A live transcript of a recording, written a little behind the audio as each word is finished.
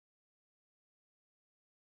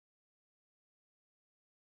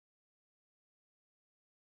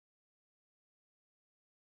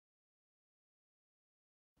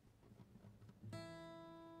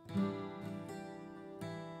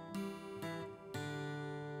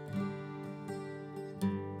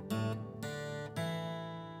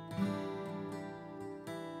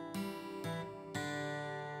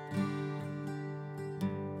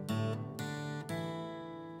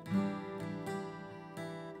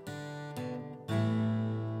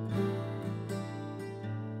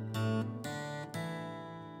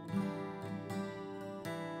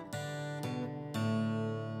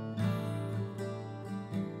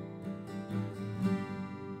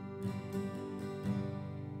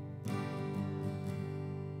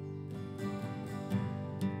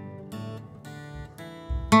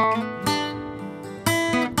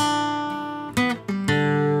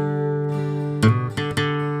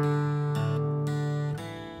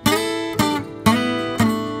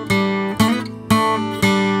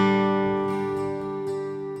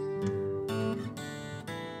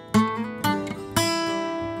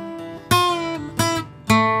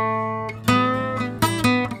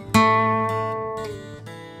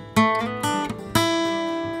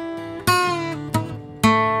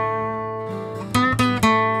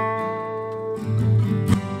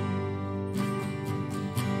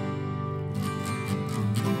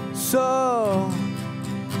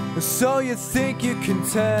So you think you can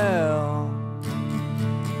tell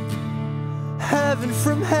heaven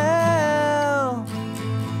from hell,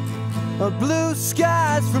 or blue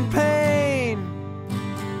skies from pain?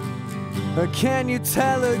 Or can you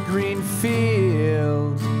tell a green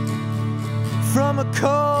field from a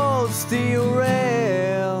cold steel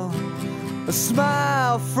rail, a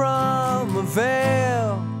smile from a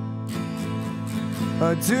veil?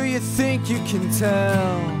 Or do you think you can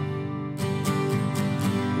tell?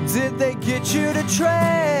 Did they get you to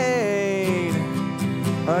trade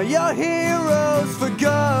your heroes for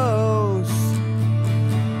ghosts,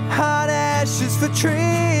 hot ashes for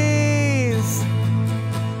trees,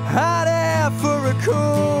 hot air for a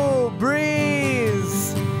cool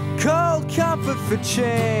breeze, cold comfort for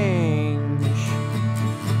change?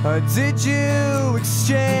 Or did you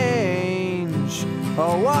exchange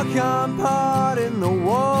or walk on part in the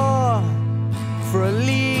war for a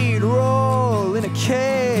lead role in a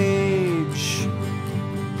cage?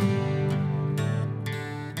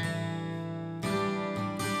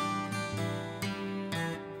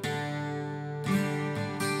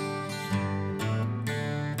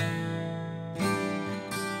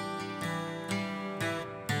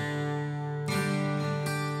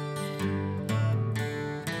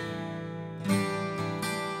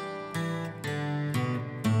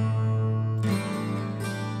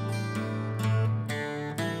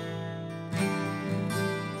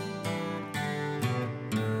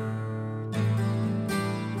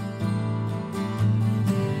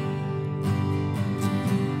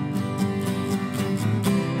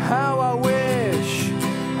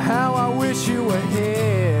 How I wish you were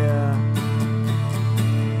here.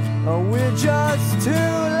 Oh, we're just two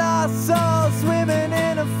lost souls swimming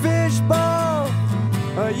in a fishbowl,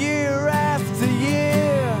 year after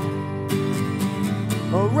year,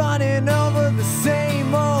 running over the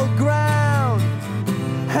same old ground.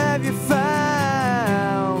 Have you found